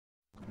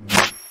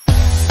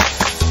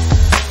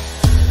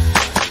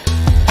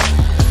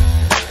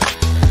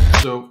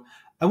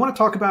I want to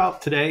talk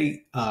about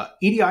today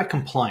EDI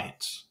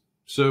compliance.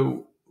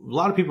 So a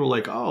lot of people are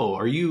like, "Oh,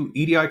 are you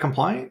EDI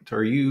compliant?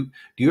 Do you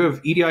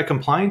have EDI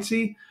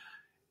compliancy?"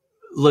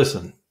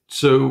 Listen,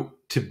 so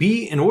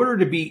in order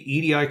to be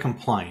EDI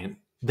compliant,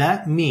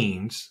 that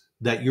means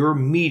that you're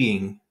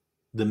meeting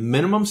the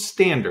minimum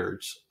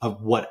standards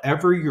of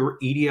whatever your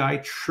EDI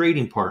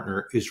trading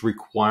partner is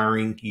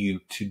requiring you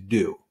to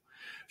do.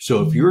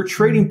 So if your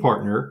trading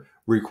partner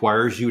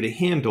requires you to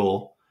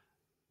handle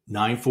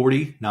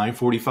 940,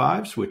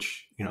 945s,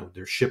 which,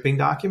 they're shipping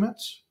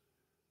documents,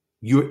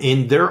 you're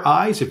in their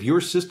eyes, if your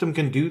system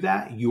can do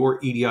that, you're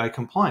EDI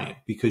compliant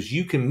because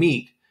you can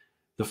meet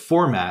the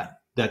format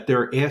of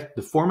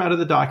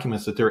the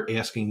documents that they're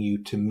asking you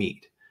to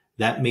meet.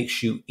 That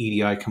makes you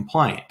EDI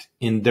compliant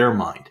in their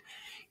mind.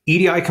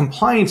 EDI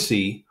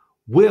compliancy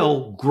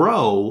will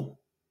grow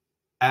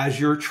as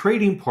your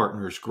trading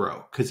partners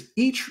grow, because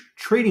each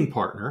trading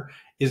partner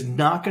is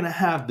not going to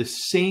have the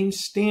same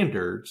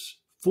standards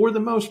for the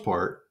most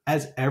part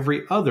as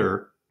every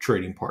other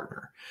trading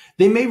partner.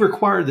 They may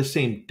require the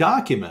same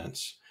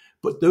documents,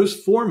 but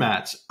those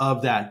formats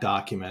of that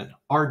document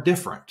are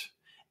different.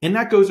 And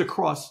that goes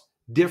across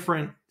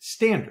different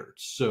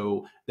standards.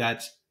 So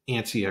that's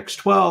ANSI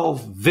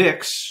X12,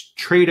 VIX,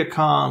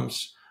 Tradecoms,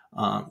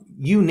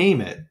 you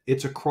name it,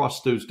 it's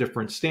across those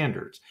different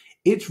standards.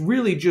 It's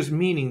really just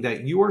meaning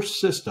that your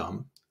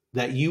system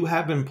that you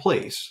have in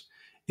place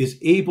is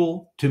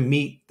able to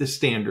meet the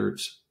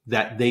standards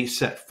that they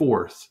set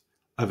forth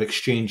of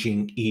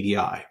exchanging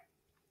EDI.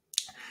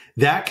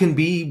 That can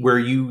be where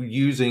you're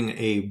using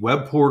a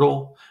web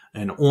portal,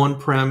 an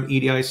on-prem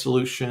EDI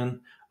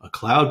solution, a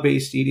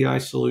cloud-based EDI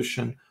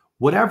solution,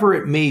 whatever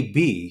it may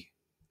be.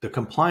 The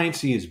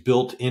compliancy is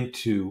built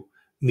into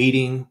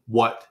meeting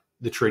what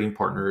the trading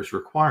partner is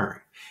requiring.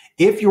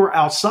 If you're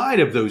outside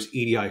of those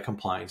EDI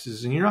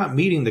compliances and you're not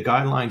meeting the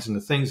guidelines and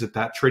the things that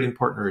that trading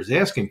partner is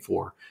asking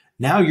for,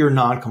 now you're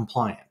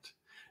non-compliant.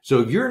 So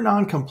if you're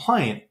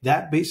non-compliant,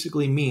 that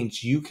basically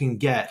means you can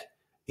get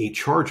a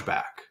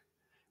chargeback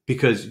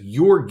because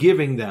you're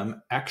giving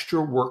them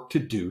extra work to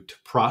do to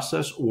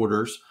process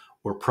orders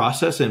or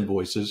process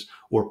invoices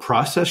or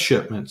process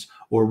shipments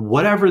or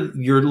whatever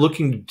you're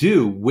looking to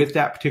do with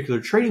that particular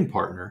trading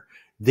partner.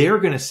 They're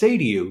going to say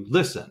to you,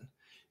 listen,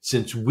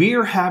 since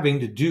we're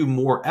having to do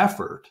more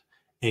effort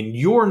and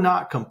you're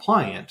not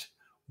compliant,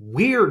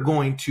 we're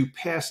going to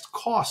pass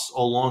costs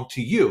along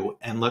to you.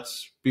 And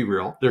let's be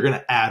real, they're going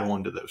to add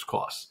on to those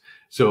costs.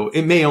 So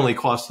it may only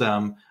cost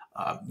them,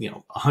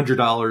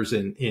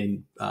 $100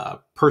 in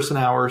person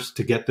hours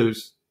to get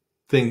those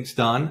things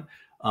done.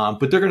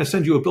 But they're going to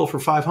send you a bill for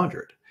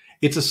 $500.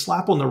 It's a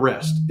slap on the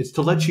wrist. It's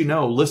to let you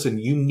know, listen,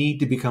 you need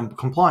to become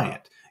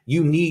compliant.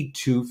 You need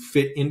to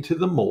fit into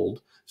the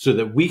mold so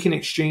that we can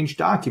exchange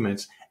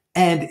documents,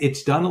 and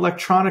it's done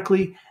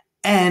electronically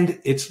and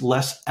it's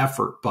less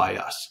effort by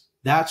us.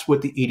 That's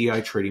what the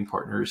EDI trading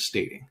partner is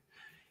stating.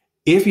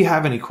 If you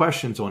have any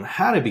questions on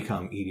how to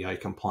become EDI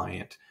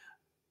compliant,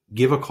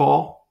 give a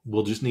call.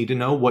 We'll just need to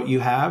know what you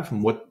have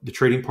and what the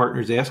trading partner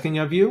is asking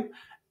of you,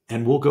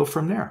 and we'll go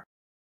from there.